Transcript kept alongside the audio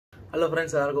Hello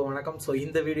friends, எல்லாருக்கும் வணக்கம். So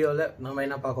இந்த வீடியோவில் நம்ம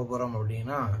என்ன பார்க்க போகிறோம்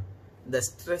அப்படின்னா, இந்த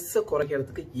ஸ்ட்ரெஸ்ஸை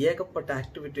குறைக்கிறதுக்கு ஏகப்பட்ட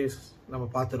ஆக்டிவிட்டீஸ் நம்ம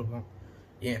பார்த்துருப்போம்.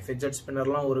 ஏன் ஃபிட்ஜெட்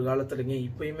ஸ்பின்னர்லாம் ஒரு காலத்துலங்க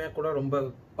இப்போயுமே கூட ரொம்ப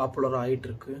பாப்புலராக ஆகிட்டு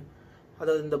இருக்கு.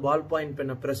 அதாவது இந்த பால் பாயிண்ட்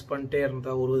பெண்ணை ப்ரெஸ் பண்ணிட்டே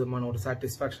இருந்தால் ஒரு விதமான ஒரு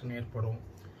சாட்டிஸ்ஃபேக்ஷன் ஏற்படும்.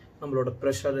 நம்மளோட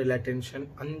ப்ரெஷர் இல்லை டென்ஷன்,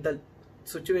 அந்த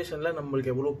சுச்சுவேஷனில்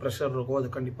நம்மளுக்கு எவ்வளோ ப்ரெஷர் இருக்கோ அது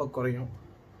கண்டிப்பாக குறையும்.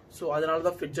 ஸோ அதனால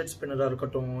தான் ஃபிட்ஜெட் ஸ்பின்னராக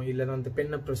இருக்கட்டும், இல்லைன்னா அந்த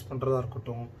பெண்ணை ப்ரெஸ் பண்ணுறதா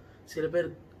இருக்கட்டும், சில பேர்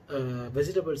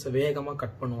வெஜிடபிள்ஸை வேகமாக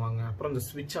கட் பண்ணுவாங்க, அப்புறம் அந்த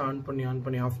ஸ்விட்சை ஆன்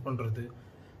பண்ணி ஆஃப் பண்ணுறது.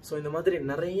 ஸோ இந்த மாதிரி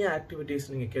நிறைய ஆக்டிவிட்டீஸ்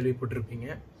நீங்கள் கேள்விப்பட்டிருப்பீங்க.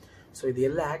 ஸோ இது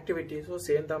எல்லா ஆக்டிவிட்டீஸும்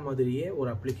சேர்ந்த மாதிரியே ஒரு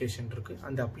அப்ளிகேஷன் இருக்குது.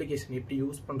 அந்த அப்ளிகேஷன் எப்படி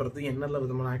யூஸ் பண்ணுறது, என்னென்ன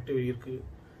விதமான ஆக்டிவிட்டி இருக்குது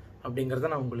அப்படிங்கிறத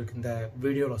நான் உங்களுக்கு இந்த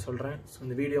வீடியோவில் சொல்கிறேன். ஸோ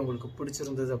இந்த வீடியோ உங்களுக்கு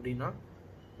பிடிச்சிருந்தது அப்படின்னா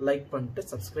லைக் பண்ணிட்டு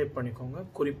சப்ஸ்கிரைப் பண்ணிக்கோங்க.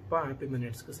 குறிப்பாக ஹாப்பி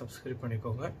மினிட்ஸ்க்கு சப்ஸ்கிரைப்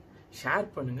பண்ணிக்கோங்க, ஷேர்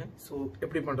பண்ணுங்கள். ஸோ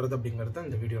எப்படி பண்ணுறது அப்படிங்கிறத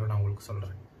இந்த வீடியோவில் நான் உங்களுக்கு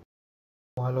சொல்கிறேன்.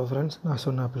 ஹலோ ஃப்ரெண்ட்ஸ், நான்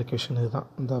சொன்ன அப்ளிகேஷன் இதுதான்.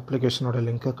 இந்த அப்ளிகேஷனோட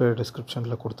லிங்க்கை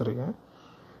டிஸ்கிரிப்ஷனில் கொடுத்துருக்கேன்.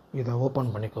 இதை ஓப்பன்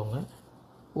பண்ணிக்கோங்க.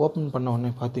 ஓப்பன் பண்ண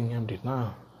உடனே பார்த்தீங்க அப்படின்னா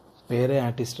பேரே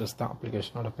ஆன்டி ஸ்ட்ரெஸ் தான்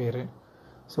அப்ளிகேஷனோட பேர்.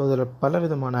 ஸோ அதில் பல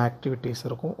விதமான ஆக்டிவிட்டீஸ்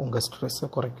இருக்கும். உங்கள் ஸ்ட்ரெஸ்ஸை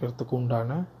குறைக்கிறதுக்கு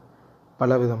உண்டான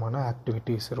பல விதமான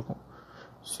ஆக்டிவிட்டீஸ் இருக்கும்.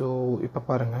 ஸோ இப்போ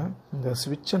பாருங்கள், இந்த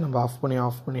ஸ்விட்சை நம்ம ஆஃப்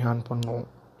பண்ணி ஆன் பண்ணோம்.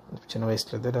 சின்ன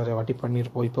வயசுலேருந்து நிறைய வாட்டி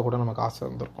பண்ணியிருப்போம். இப்போ கூட நமக்கு ஆசை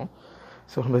இருந்திருக்கும்.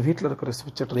 ஸோ நம்ம வீட்டில் இருக்கிற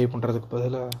ஸ்விட்சை ட்ரை பண்ணுறதுக்கு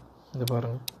பதிலாக இது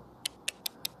பாருங்கள்,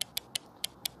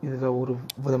 இதில் ஒரு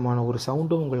விதமான ஒரு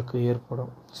சவுண்டும் உங்களுக்கு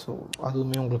ஏற்படும். ஸோ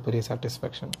அதுவுமே உங்களுக்கு பெரிய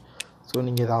சாட்டிஸ்ஃபேக்ஷன். ஸோ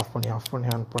நீங்கள் இதை ஆஃப் பண்ணி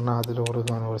ஆன் பண்ணால் அதில் ஒரு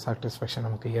விதமான ஒரு சாட்டிஸ்ஃபேக்ஷன்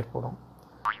நமக்கு ஏற்படும்.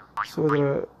 ஸோ இதில்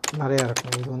நிறையா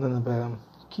இருக்கும். இது வந்து நம்ம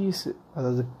கீஸு,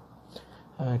 அதாவது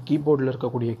கீபோர்டில்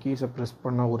இருக்கக்கூடிய கீஸை ப்ரெஸ்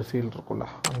பண்ணால் ஒரு ஃபீல்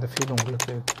இருக்கும்ல, அந்த ஃபீல்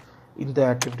உங்களுக்கு இந்த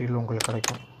ஆக்டிவிட்டியில் உங்களுக்கு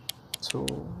கிடைக்கும். ஸோ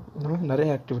இந்த மாதிரி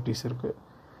நிறைய ஆக்டிவிட்டீஸ் இருக்குது,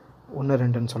 ஒன்று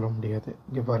ரெண்டுன்னு சொல்ல முடியாது.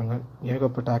 இங்கே பாருங்கள்,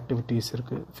 ஏகப்பட்ட ஆக்டிவிட்டீஸ்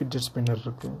இருக்குது. ஃபிட்ஜெட் ஸ்பின்னர்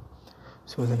இருக்குது.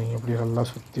 ஸோ இதை நீங்கள் எப்படி நல்லா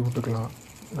சுற்றி விட்டுக்கலாம்.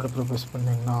 நடுப்புற ப்ரெஸ்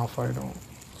பண்ணிங்கன்னா ஆஃப் ஆகிடும்.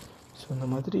 ஸோ இந்த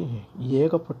மாதிரி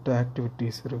ஏகப்பட்ட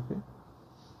ஆக்டிவிட்டீஸ் இருக்குது.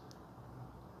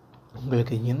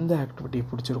 உங்களுக்கு எந்த ஆக்டிவிட்டி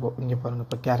பிடிச்சிருக்கோ, இங்கே பாருங்கள்,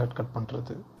 இப்போ கேரட் கட்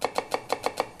பண்ணுறது,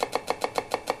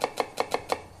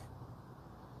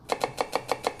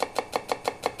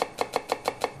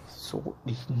 ஸோ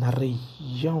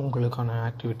நிறையா உங்களுக்கான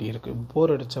ஆக்டிவிட்டி இருக்குது.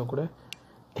 போர் அடித்தா கூட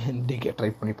இன்றைக்கே ட்ரை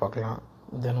பண்ணி பார்க்கலாம்.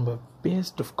 இதை நம்ம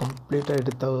பேஸ்ட் கம்ப்ளீட்டாக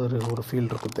எடுத்தால் ஒரு ஃபீல்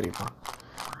இருக்கும் தெரியுமா.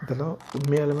 இதெல்லாம்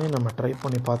உண்மையாலுமே நம்ம ட்ரை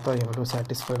பண்ணி பார்த்தா எவ்வளோ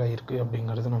சாட்டிஸ்ஃபைடாக இருக்குது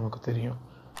அப்படிங்கிறது நமக்கு தெரியும்.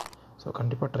 ஸோ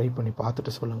கண்டிப்பாக ட்ரை பண்ணி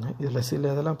பார்த்துட்டு சொல்லுங்கள். இதில்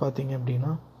சில இதெல்லாம் பார்த்தீங்க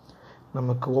அப்படின்னா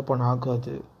நமக்கு ஓப்பன்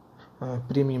ஆகாது,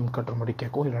 ப்ரீமியம் கட்டுற மாதிரி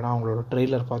கேட்கும். இல்லைனா அவங்களோட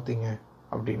ட்ரெய்லர் பார்த்தீங்க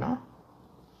அப்படின்னா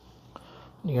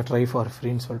நீங்கள் ட்ரை ஃபார்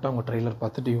ஃப்ரீன்னு சொல்லிட்டு அவங்க ட்ரெய்லர்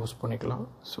பார்த்துட்டு யூஸ் பண்ணிக்கலாம்.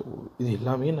 ஸோ இது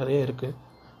எல்லாமே நிறைய இருக்குது.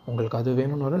 உங்களுக்கு அது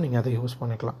வேணும்னாலும் நீங்கள் அதை யூஸ்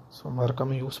பண்ணிக்கலாம். ஸோ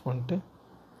மறக்காமல் யூஸ் பண்ணிட்டு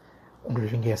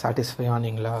உங்களுக்கு நீங்கள் சாட்டிஸ்ஃபை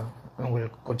ஆனீங்களா,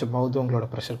 உங்களுக்கு கொஞ்சமாவது உங்களோட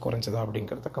ப்ரெஷர் குறைஞ்சதா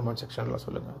அப்படிங்கிறத கமெண்ட் செக்ஷனில்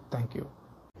சொல்லுங்கள். தேங்க்யூ.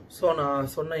 ஸோ நான்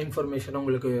சொன்ன இன்ஃபர்மேஷன்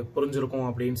உங்களுக்கு புரிஞ்சிருக்கும்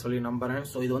அப்படின்னு சொல்லி நம்புகிறேன்.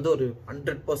 ஸோ இது வந்து ஒரு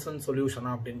 100%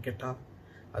 சொல்யூஷனா அப்படின்னு கேட்டால்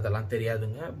அதெல்லாம்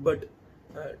தெரியாதுங்க. பட்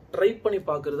ட்ரை பண்ணி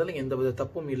பார்க்குறதுல எந்த வித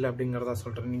தப்பும் இல்லை அப்படிங்கிறதா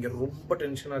சொல்கிறேன். நீங்கள் ரொம்ப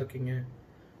டென்ஷனாக இருக்கீங்க,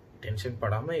 டென்ஷன்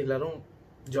படாமல் எல்லோரும்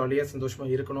ஜாலியாக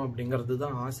சந்தோஷமாக இருக்கணும் அப்படிங்கிறது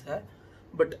தான் ஆசை.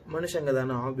 பட் மனுஷங்க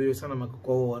தானே, ஆப்வியஸாக நமக்கு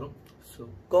கோவம் வரும். ஸோ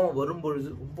கோவம் வரும்பொழுது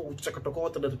ரொம்ப உச்சக்கட்ட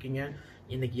கோவத்தில் இருக்கீங்க,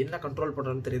 இன்றைக்கி என்ன கண்ட்ரோல்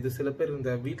பண்ணுறதுன்னு தெரியுது. சில பேர்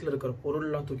இந்த வீட்டில் இருக்கிற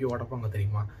பொருள்லாம் தூக்கி உடப்பாங்க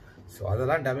தெரியுமா. ஸோ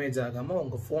அதெல்லாம் டேமேஜ் ஆகாமல்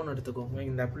உங்கள் ஃபோன் எடுத்துக்கோங்க.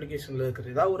 இந்த அப்ளிகேஷனில்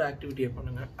இருக்கிற ஏதாவது ஒரு ஆக்டிவிட்டியை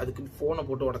பண்ணுங்கள். அதுக்கு ஃபோனை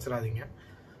போட்டு உடச்சிடாதீங்க.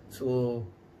 ஸோ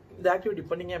இந்த ஆக்டிவிட்டி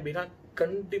பண்ணிங்க அப்படின்னா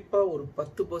கண்டிப்பாக ஒரு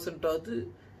 10%ஆவது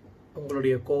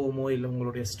உங்களுடைய கோவமோ இல்லை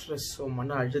உங்களுடைய ஸ்ட்ரெஸ்ஸோ,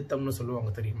 மன அழுத்தம்னு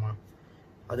சொல்லுவாங்க தெரியுமா,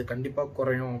 அது கண்டிப்பாக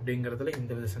குறையும் அப்படிங்கிறதுல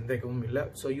எந்த வித சந்தேகமும் இல்லை.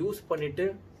 ஸோ யூஸ் பண்ணிவிட்டு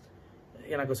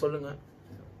எனக்கு சொல்லுங்கள்,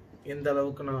 எந்த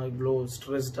அளவுக்கு நான் இவ்வளோ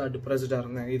ஸ்ட்ரெஸ்டாக டிப்ரெஸ்டாக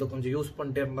இருந்தேன், இதை கொஞ்சம் யூஸ்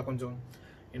பண்ணிட்டே இருந்தால் கொஞ்சம்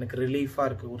எனக்கு ரிலீஃபாக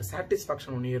இருக்குது, ஒரு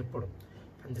சாட்டிஸ்ஃபேக்ஷன் ஒன்று ஏற்படும்.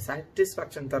 அந்த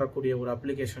சாட்டிஸ்ஃபேக்ஷன் தரக்கூடிய ஒரு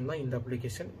அப்ளிகேஷன் தான் இந்த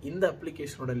அப்ளிகேஷன். இந்த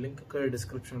அப்ளிகேஷனோட லிங்க்கு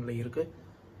டிஸ்கிரிப்ஷனில் இருக்குது.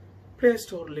 ப்ளே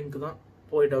ஸ்டோர் லிங்க் தான்,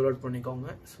 போய் டவுன்லோட் பண்ணிக்கோங்க.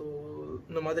 ஸோ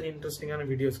இந்த மாதிரி இன்ட்ரெஸ்டிங்கான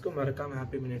வீடியோஸ்க்கு மறக்காமல்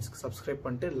ஹாப்பி மினிட்ஸ்க்கு சப்ஸ்கிரைப்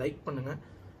பண்ணிட்டு லைக் பண்ணுங்கள்.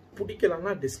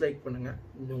 பிடிக்கலாம்னா டிஸ்லைக் பண்ணுங்கள்.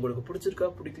 உங்களுக்கு பிடிச்சிருக்கா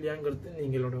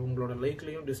பிடிக்கலையாங்கிறது உங்களோட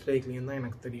லைக்லேயும் டிஸ்லைக்லேயும் தான்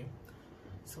எனக்கு தெரியும்.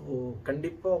 ஸோ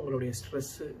கண்டிப்பாக உங்களுடைய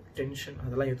ஸ்ட்ரெஸ்ஸு, டென்ஷன்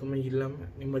அதெல்லாம் எதுவுமே இல்லாமல்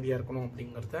நிம்மதியாக இருக்கணும்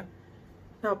அப்படிங்கிறத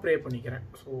நான் ப்ரே பண்ணிக்கிறேன்.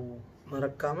 ஸோ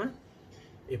மறக்காமல்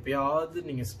எப்பயாவது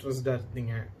நீங்கள் ஸ்ட்ரெஸ்டாக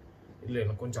இருந்தீங்க, இல்லை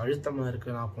எனக்கு கொஞ்சம் அழுத்தமாக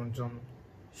இருக்குது, நான் கொஞ்சம்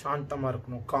சாந்தமாக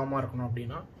இருக்கணும், காமாக இருக்கணும்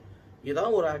அப்படின்னா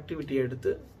ஏதாவது ஒரு ஆக்டிவிட்டியை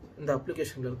எடுத்து, இந்த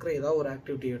அப்ளிகேஷனில் இருக்கிற ஏதாவது ஒரு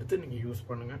ஆக்டிவிட்டியை எடுத்து நீங்கள் யூஸ்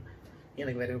பண்ணுங்கள்.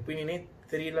 எனக்கு வேறு ஒப்பீனியனே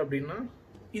தெரியல அப்படின்னா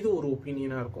இது ஒரு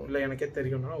ஒப்பீனியனாக இருக்கும். இல்லை எனக்கே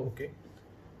தெரியும்னா ஓகே.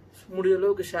 முடிஞ்ச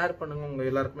அளவுக்கு ஷேர் பண்ணுங்கள். உங்கள்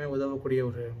எல்லாருக்குமே உதவக்கூடிய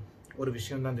ஒரு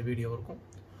விஷயம் தான் இந்த வீடியோ இருக்கும்.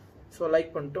 ஸோ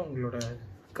லைக் பண்ணிட்டு உங்களோட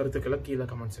கருத்துக்களை கீழே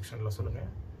கமெண்ட் செக்ஷனில் சொல்லுங்கள்.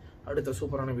 அடுத்த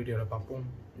சூப்பரான வீடியோவில் பார்ப்போம்.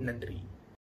 நன்றி.